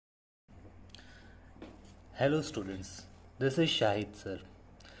Hello students, this is Shahid sir.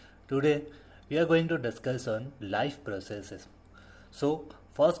 Today we are going to discuss on life processes. So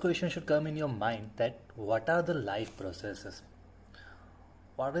first question should come in your mind that what are the life processes?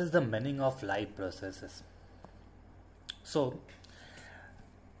 What is the meaning of life processes? So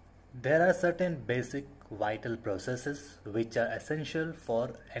there are certain basic vital processes which are essential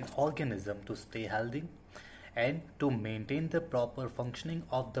for an organism to stay healthy and to maintain the proper functioning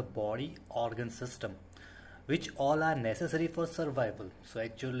of the body organ system, which all are necessary for survival. So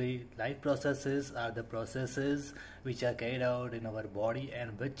actually life processes are the processes which are carried out in our body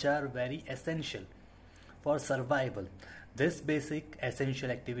and which are very essential for survival. These basic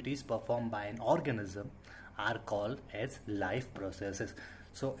essential activities performed by an organism are called as life processes.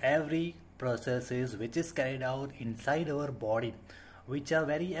 So every processes which is carried out inside our body which are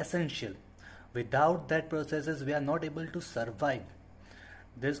very essential. Without that processes we are not able to survive.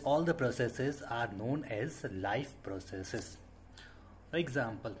 This all the processes are known as life processes. For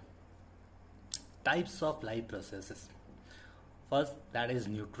example, types of life processes. First, that is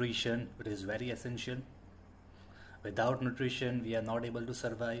nutrition, which is very essential. Without nutrition we are not able to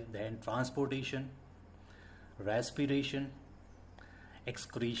survive. Then transportation, respiration,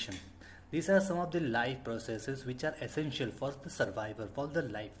 excretion. These are some of the life processes which are essential for the survival, for the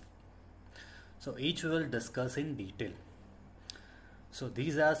life. So each we will discuss in detail. So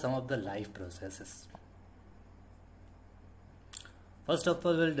these are some of the life processes. First of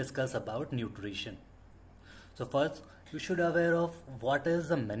all, we'll discuss about nutrition. So first, you should be aware of what is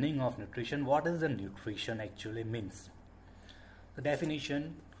the meaning of nutrition, what is the nutrition actually means. The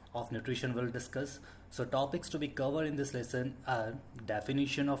definition of nutrition we'll discuss. So topics to be covered in this lesson are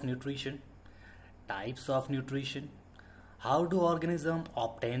definition of nutrition, types of nutrition, how do organisms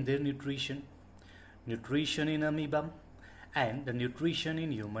obtain their nutrition, nutrition in amoeba, and the nutrition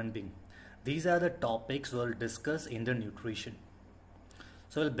in human being. These are the topics we'll discuss in the nutrition.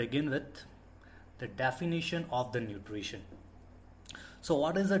 So we'll begin with the definition of the nutrition. So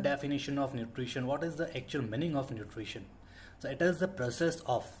what is the definition of nutrition? What is the actual meaning of nutrition? So it is the process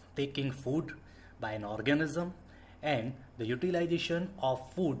of taking food by an organism, and the utilization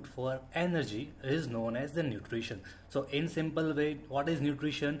of food for energy is known as the nutrition. So in simple way, what is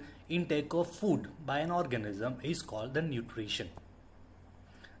nutrition? Intake of food by an organism is called the nutrition.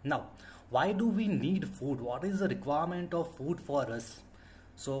 Now, why do we need food? What is the requirement of food for us?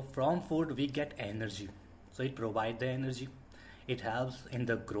 So from food we get energy. So it provides the energy. It helps in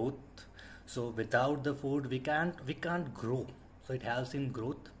the growth. So without the food we can't grow. So it helps in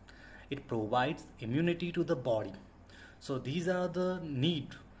growth. It provides immunity to the body. So these are the need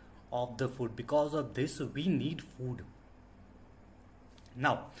of the food. Because of this we need food.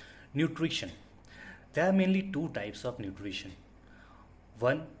 Now, nutrition. There are mainly two types of nutrition.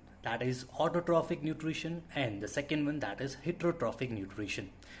 One, that is autotrophic nutrition, and the second one, that is heterotrophic nutrition.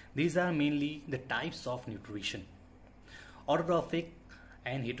 These are mainly the types of nutrition. Autotrophic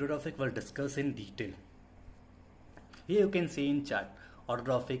and heterotrophic we'll discuss in detail. Here you can see in chart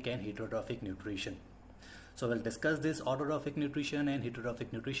autotrophic and heterotrophic nutrition. So we'll discuss this autotrophic nutrition and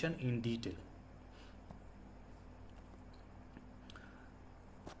heterotrophic nutrition in detail.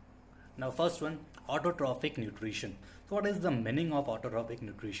 Now first one, autotrophic nutrition. So what is the meaning of autotrophic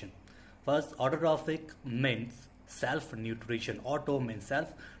nutrition? First, autotrophic means self-nutrition. Auto means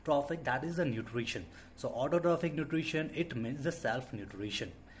self, trophic, that is the nutrition. So autotrophic nutrition, it means the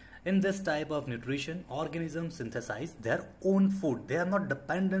self-nutrition. In this type of nutrition, organisms synthesize their own food. They are not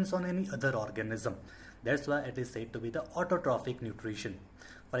dependent on any other organism. That's why it is said to be the autotrophic nutrition.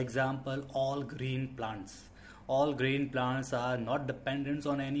 For example, all green plants. All green plants are not dependent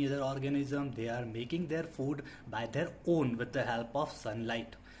on any other organism. They are making their food by their own with the help of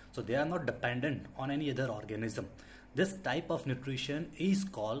sunlight. So they are not dependent on any other organism. This type of nutrition is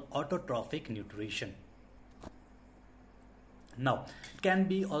called autotrophic nutrition. Now, it can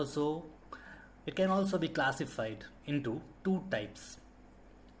also be classified into two types.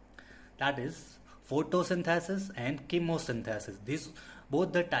 That is photosynthesis and chemosynthesis. These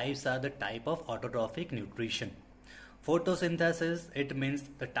both the types are the type of autotrophic nutrition. Photosynthesis, it means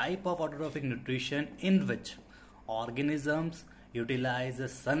the type of autotrophic nutrition in which organisms utilize the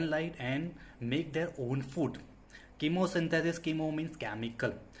sunlight and make their own food. Chemosynthesis, chemo means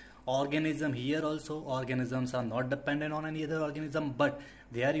chemical. Organism, here also organisms are not dependent on any other organism, but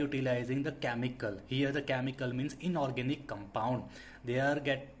they are utilizing the chemical. Here the chemical means inorganic compound. They are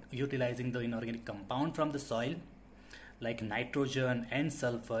utilizing the inorganic compound from the soil like nitrogen and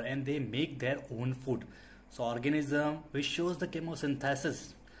sulfur, and they make their own food. So organism which shows the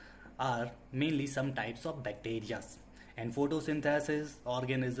chemosynthesis are mainly some types of bacteria. And photosynthesis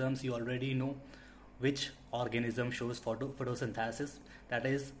organisms, you already know, which organism shows photosynthesis, that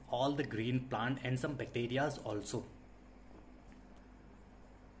is all the green plant and some bacteria also.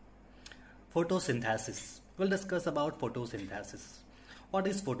 Photosynthesis. We'll discuss about photosynthesis. What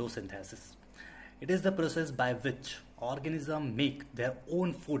is photosynthesis? It is the process by which organisms make their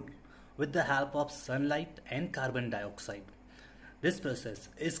own food with the help of sunlight and carbon dioxide. This process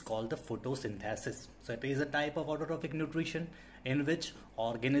is called the photosynthesis. So it is a type of autotrophic nutrition in which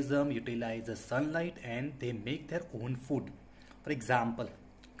organism utilize the sunlight and they make their own food. For example,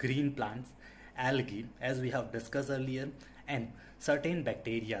 green plants, algae, as we have discussed earlier, and certain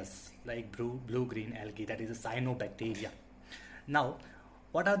bacteria like blue-green algae, that is a cyanobacteria. Now,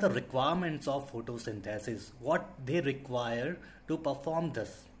 what are the requirements of photosynthesis? What they require to perform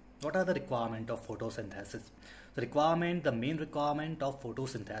this? What are the requirements of photosynthesis? The main requirement of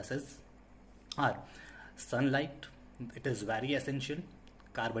photosynthesis are sunlight, it is very essential,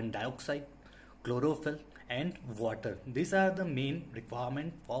 carbon dioxide, chlorophyll and water. These are the main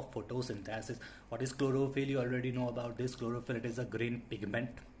requirement for photosynthesis. What is chlorophyll? You already know about this. Chlorophyll, it is a green pigment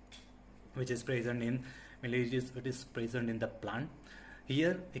which is present in villages, it is present in the plant.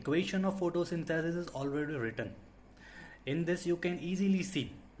 Here equation of photosynthesis is already written. In this you can easily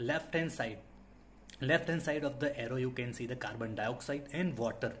see left hand side of the arrow you can see the carbon dioxide and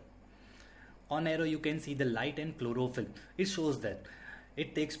water. On arrow you can see the light and chlorophyll. It shows that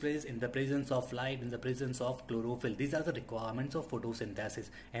it takes place in the presence of light, in the presence of chlorophyll. These are the requirements of photosynthesis.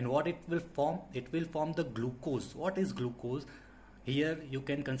 And what it will form? It will form the glucose. What is glucose? Here you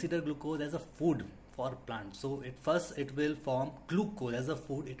can consider glucose as a food for plants. So it will form glucose as a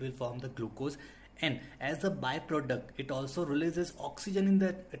food. It will form the glucose, and as a byproduct it also releases oxygen in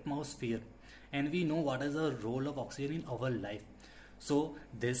the atmosphere, and we know what is the role of oxygen in our life. So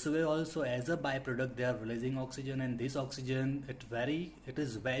this way also as a byproduct they are releasing oxygen, and this oxygen it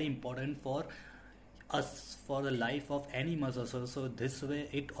is very important for us, for the life of animals also. So this way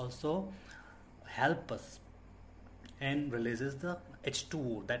it also help us and releases the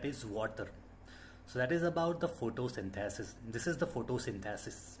H2O, that is water. So that is about the photosynthesis. This is the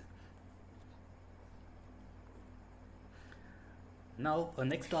photosynthesis. Now our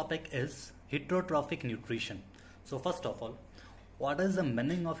next topic is heterotrophic nutrition. So first of all, what is the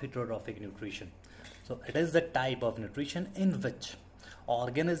meaning of heterotrophic nutrition? So it is the type of nutrition in which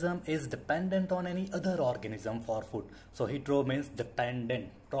organism is dependent on any other organism for food. So hetero means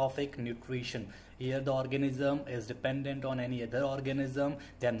dependent, trophic nutrition. Here the organism is dependent on any other organism.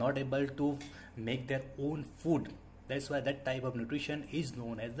 They are not able to make their own food. That's why that type of nutrition is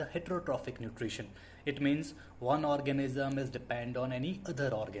known as the heterotrophic nutrition. It means one organism is dependent on any other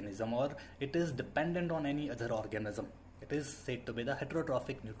organism, or it is dependent on any other organism. It is said to be the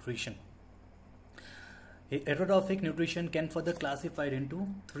heterotrophic nutrition. Heterotrophic nutrition can further classified into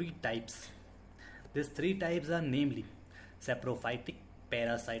three types. These three types are namely saprophytic,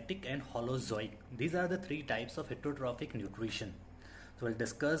 parasitic and holozoic. These are the three types of heterotrophic nutrition. So we'll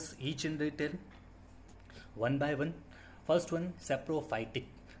discuss each in detail one by one. First one, saprophytic.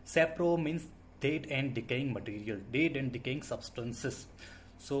 Sapro means dead and decaying material, dead and decaying substances.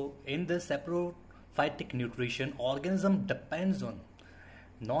 So in this saprophytic nutrition, organism depends on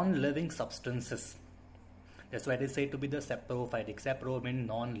non-living substances. That's why it is said to be the saprophytic. Sapro means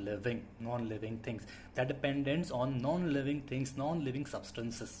non-living things. That depends on non-living things, non-living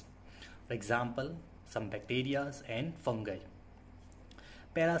substances. For example, some bacteria and fungi.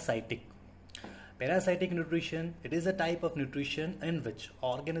 Parasitic. Parasitic nutrition, it is a type of nutrition in which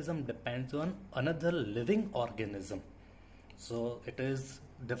organism depends on another living organism. So it is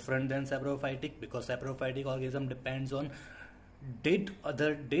different than saprophytic, because saprophytic organism depends on dead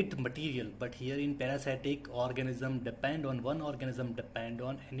material, but here in parasitic organism depend on one organism depend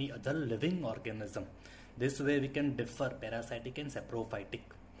on any other living organism. This way we can differ parasitic and saprophytic.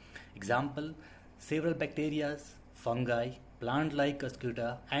 Example, several bacteria, fungi, plant like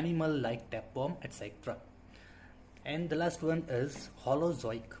Ascota, animal like tapeworm, etc. And the last one is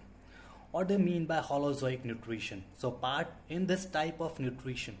holozoic. What do you mean by holozoic nutrition? So part in this type of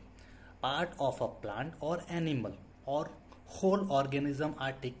nutrition, part of a plant or animal or whole organism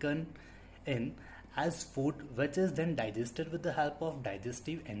are taken in as food, which is then digested with the help of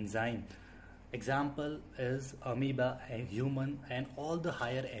digestive enzyme. Example is amoeba, and human and all the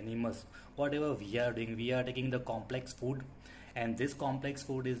higher animals. Whatever we are doing, we are taking the complex food, and this complex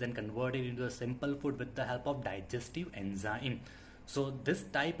food is then converted into a simple food with the help of digestive enzyme. So this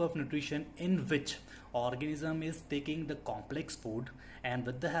type of nutrition in which organism is taking the complex food, and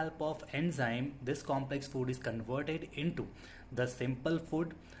with the help of enzyme this complex food is converted into the simple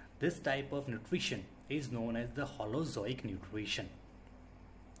food. This type of nutrition is known as the holozoic nutrition.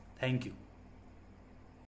 Thank you.